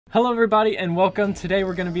Hello everybody and welcome. Today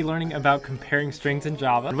we're going to be learning about comparing strings in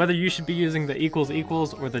Java and whether you should be using the equals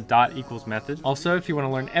equals or the dot equals method. Also, if you want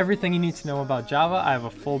to learn everything you need to know about Java, I have a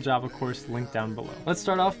full Java course linked down below. Let's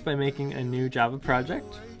start off by making a new Java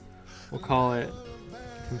project. We'll call it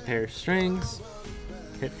compare strings,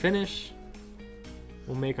 hit finish.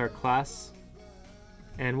 We'll make our class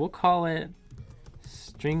and we'll call it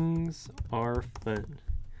strings are fun.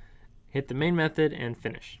 Hit the main method and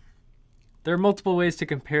finish. There are multiple ways to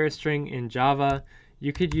compare a string in Java.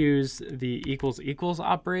 You could use the equals equals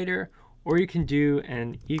operator, or you can do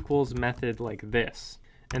an equals method like this.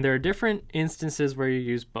 And there are different instances where you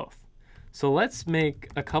use both. So let's make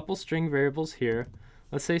a couple string variables here.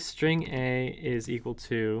 Let's say string A is equal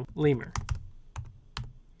to lemur.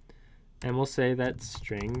 And we'll say that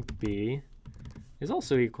string B is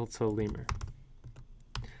also equal to lemur.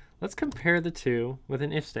 Let's compare the two with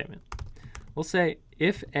an if statement. We'll say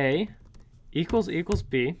if A equals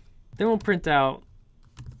B, then we'll print out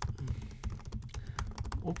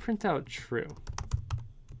true.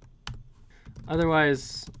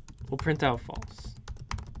 Otherwise, we'll print out false.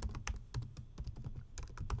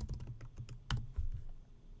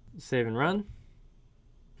 Save and run.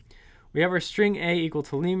 We have our string A equal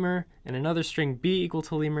to lemur and another string B equal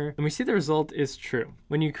to lemur, and we see the result is true.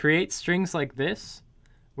 When you create strings like this,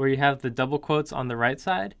 where you have the double quotes on the right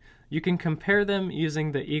side, you can compare them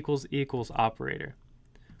using the equals equals operator,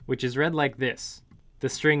 which is read like this. The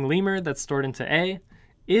string lemur that's stored into A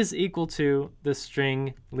is equal to the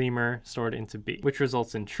string lemur stored into B, which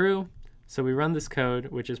results in true. So we run this code,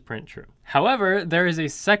 which is print true. However, there is a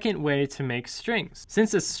second way to make strings.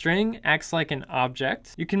 Since a string acts like an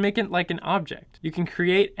object, you can make it like an object. You can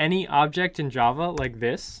create any object in Java like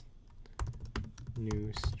this,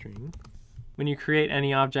 new string. When you create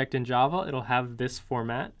any object in Java, it'll have this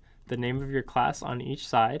format, the name of your class on each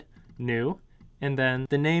side, new, and then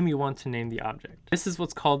the name you want to name the object. This is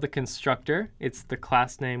what's called the constructor. It's the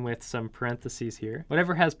class name with some parentheses here.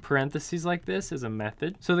 Whatever has parentheses like this is a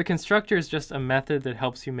method. So the constructor is just a method that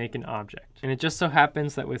helps you make an object. And it just so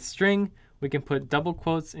happens that with string, we can put double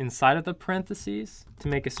quotes inside of the parentheses to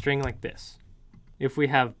make a string like this. If we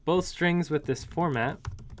have both strings with this format,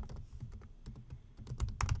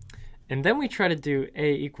 and then we try to do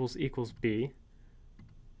A equals B,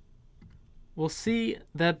 we'll see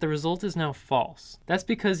that the result is now false. That's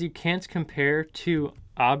because you can't compare two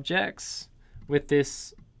objects with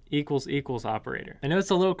this equals equals operator. I know it's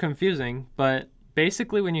a little confusing, but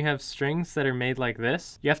basically when you have strings that are made like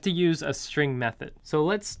this, you have to use a string method. So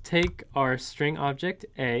let's take our string object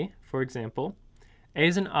A, for example. A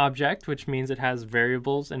is an object, which means it has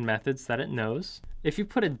variables and methods that it knows. If you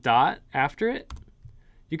put a dot after it,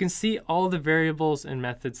 you can see all the variables and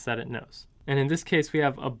methods that it knows. And in this case, we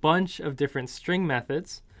have a bunch of different string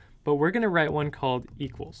methods, but we're going to write one called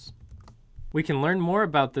equals. We can learn more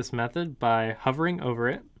about this method by hovering over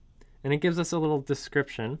it, and it gives us a little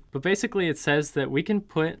description. But basically, it says that we can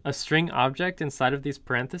put a string object inside of these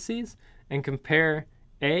parentheses and compare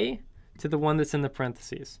A to the one that's in the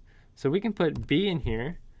parentheses. So we can put B in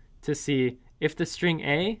here to see if the string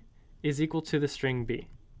A is equal to the string B.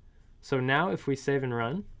 So now if we save and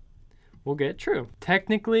run, we'll get true.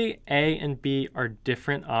 Technically, A and B are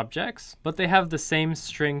different objects, but they have the same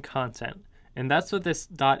string content. And that's what this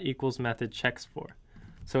dot equals method checks for.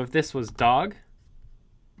 So if this was dog,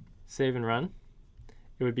 save and run,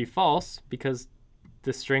 it would be false because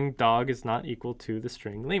the string dog is not equal to the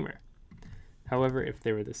string lemur. However, if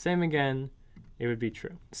they were the same again, it would be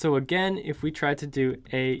true. So again, if we tried to do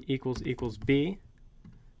A equals B,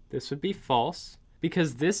 this would be false,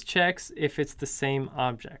 because this checks if it's the same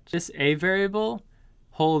object. This A variable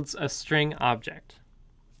holds a string object,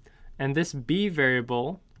 and this B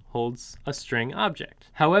variable holds a string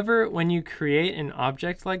object. However, when you create an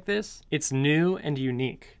object like this, it's new and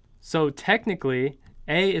unique. So technically,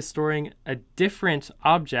 A is storing a different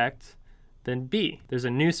object than B. There's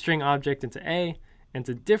a new string object into A, and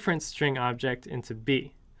a different string object into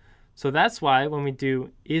B. So that's why when we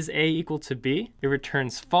do is A equal to B, it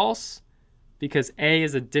returns false, because A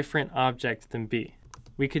is a different object than B.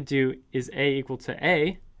 We could do is A equal to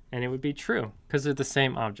A, and it would be true, because they're the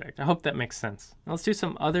same object. I hope that makes sense. Now let's do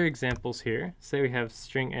some other examples here. Say we have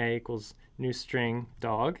string A equals new string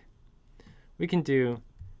dog. We can do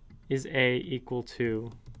is A equal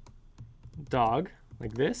to dog,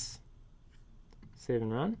 like this. Save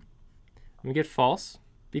and run. And we get false,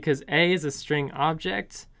 because A is a string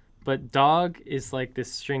object, but dog is like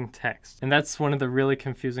this string text. And that's one of the really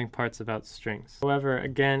confusing parts about strings. However,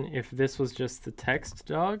 again, if this was just the text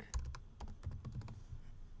dog,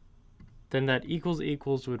 then that equals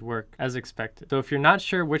equals would work as expected. So if you're not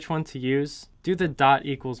sure which one to use, do the dot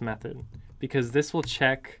equals method, because this will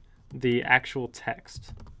check the actual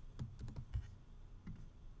text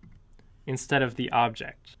instead of the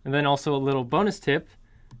object. And then also a little bonus tip,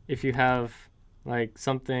 if you have like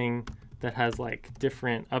something that has like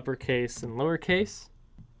different uppercase and lowercase,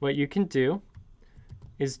 what you can do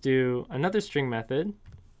is do another string method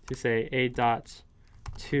to say a dot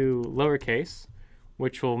to lowercase,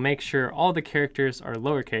 which will make sure all the characters are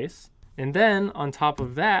lowercase. And then on top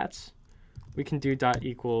of that, we can do dot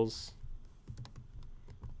equals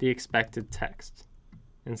the expected text.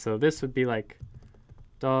 And so this would be like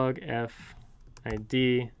dog f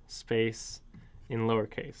id space in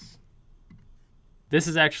lowercase. This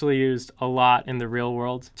is actually used a lot in the real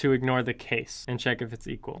world to ignore the case and check if it's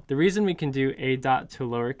equal. The reason we can do a dot to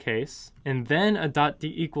lowercase and then a dot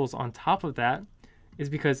d equals on top of that is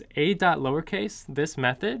because a dot lowercase, this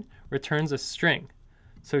method, returns a string.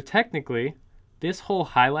 So technically, this whole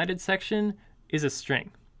highlighted section is a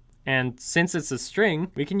string. And since it's a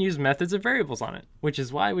string, we can use methods of variables on it, which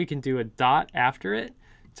is why we can do a dot after it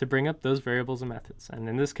to bring up those variables and methods. And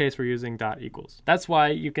in this case, we're using dot equals. That's why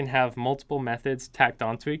you can have multiple methods tacked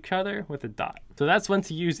onto each other with a dot. So that's when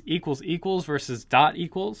to use equals equals versus dot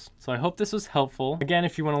equals. So I hope this was helpful. Again,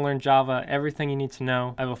 if you want to learn Java, everything you need to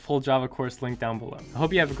know, I have a full Java course linked down below. I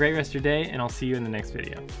hope you have a great rest of your day, and I'll see you in the next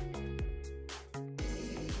video.